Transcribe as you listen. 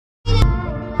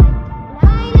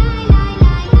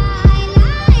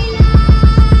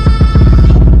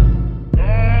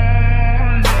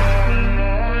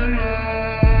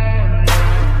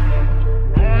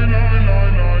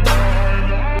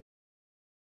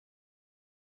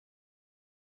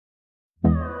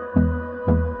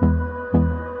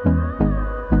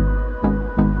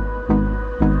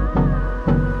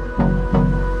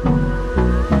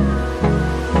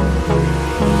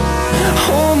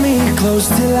close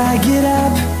till I get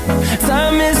up.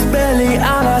 Time is barely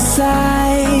on our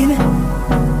side.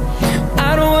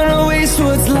 I don't wanna waste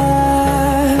what's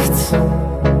left.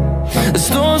 The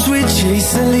storms we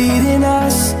chase are leading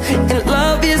us, and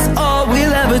love is all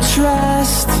we'll ever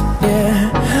trust. Yeah,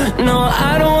 no,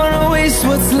 I don't wanna waste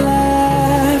what's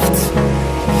left.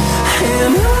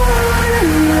 And on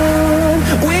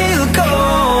we'll go,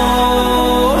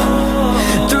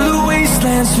 through the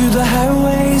wastelands, through the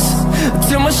highways,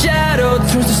 till my shadow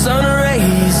turns to sun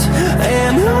rays.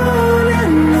 And on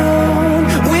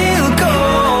we'll go,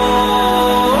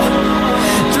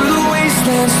 through the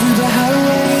wastelands, through the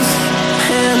highways,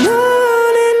 and on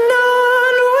we'll go.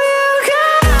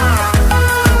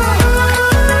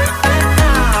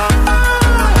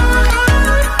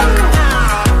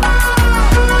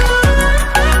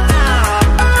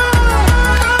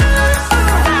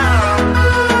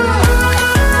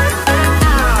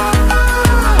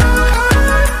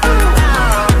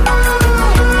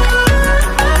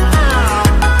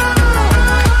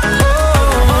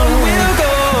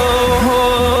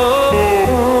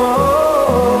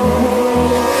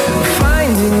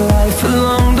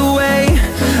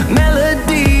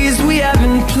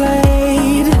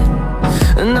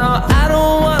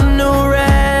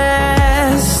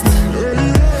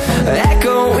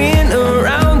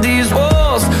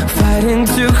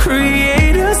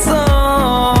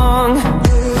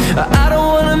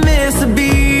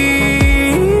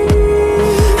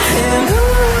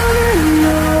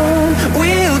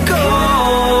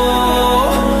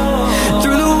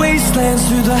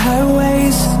 Through the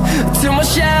highways, till my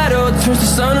shadow turns to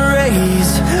sun rays.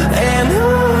 And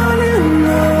on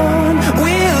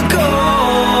we'll go,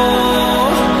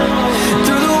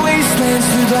 through the wastelands,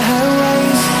 through the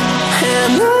highways,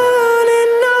 and on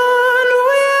we'll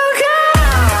go.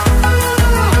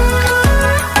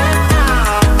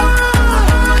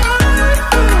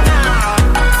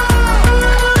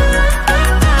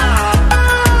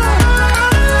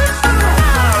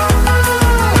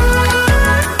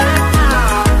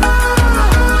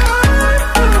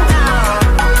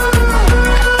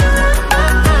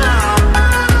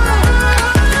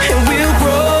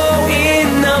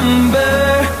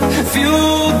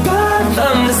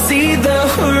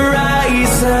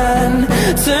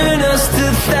 Turn us to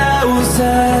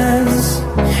thousands,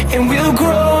 and we'll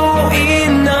grow in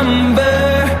number,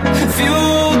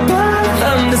 fueled by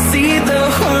them to see the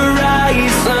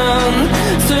horizon.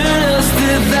 Turn us to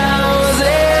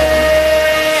thousands,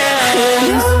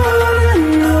 and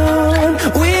on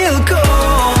we'll go,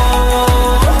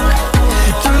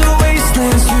 through the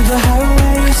wastelands, through the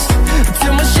highways,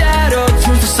 till my shadow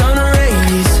turns to sun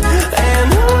rays. And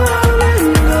on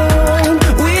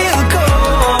we'll go,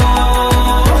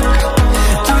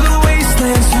 through the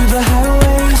wastelands, through the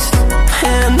highways,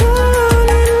 and on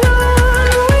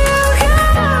we'll go.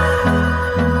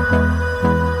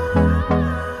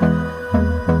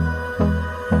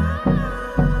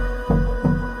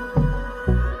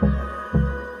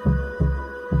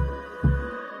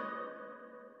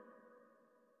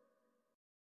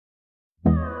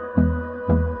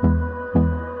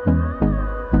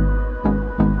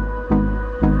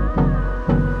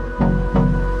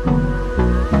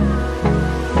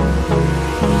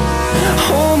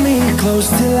 Hold me close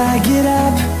till I get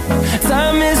up.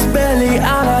 Time is barely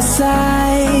on our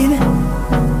side.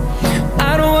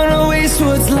 I don't wanna waste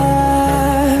what's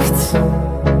left.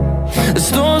 The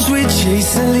storms we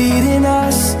chase are leading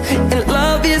us, and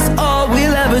love is all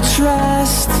we'll ever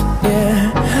trust.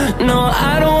 Yeah, no,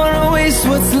 I don't wanna waste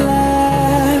what's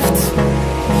left.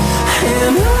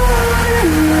 And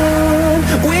on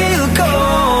we'll go,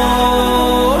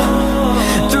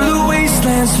 through the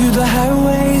wastelands, through the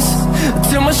highways,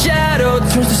 till my shadow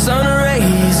turns to sun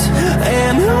rays.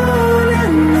 And on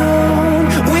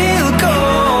we'll go,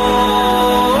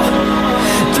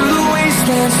 through the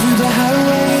wastelands, through the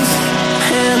highways,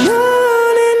 and on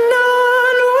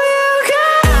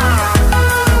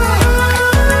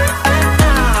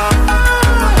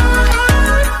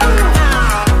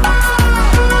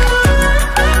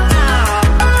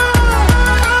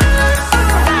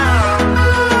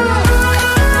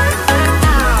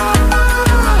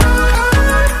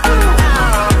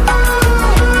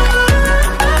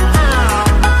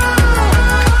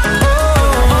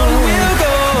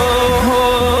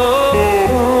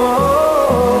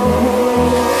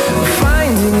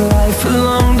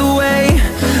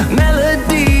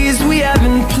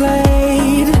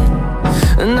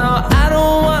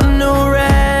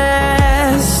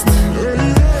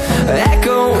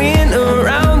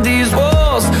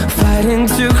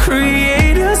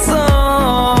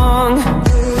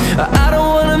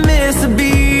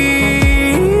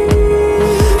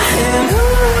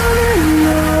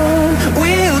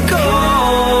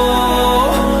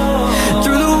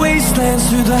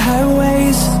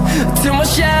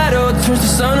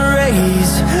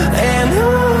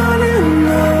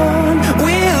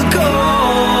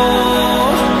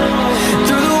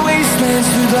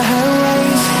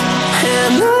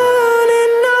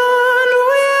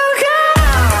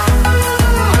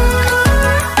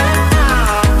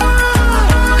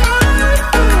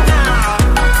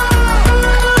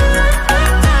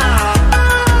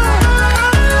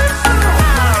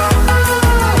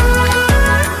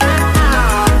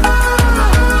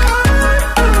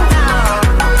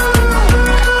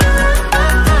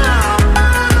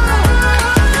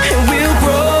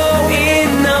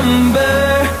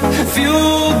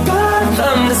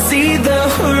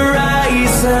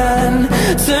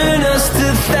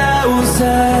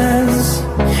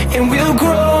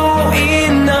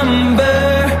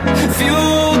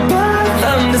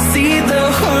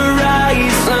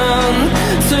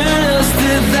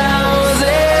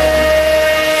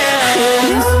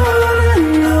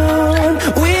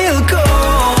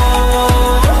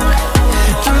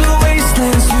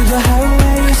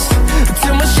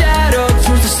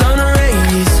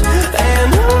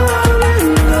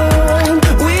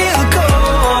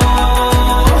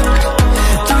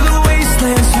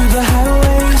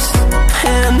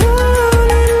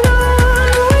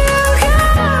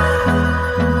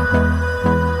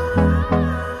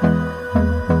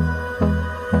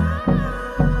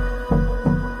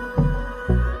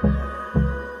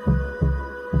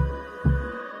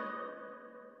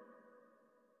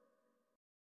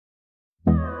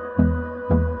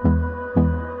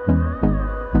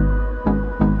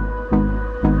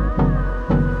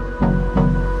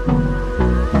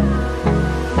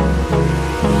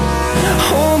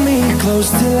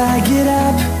I get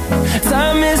up.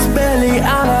 Time is barely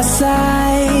on our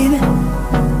side.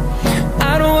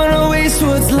 I don't wanna waste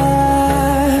what's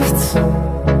left.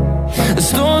 The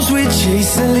storms we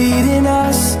chase are leading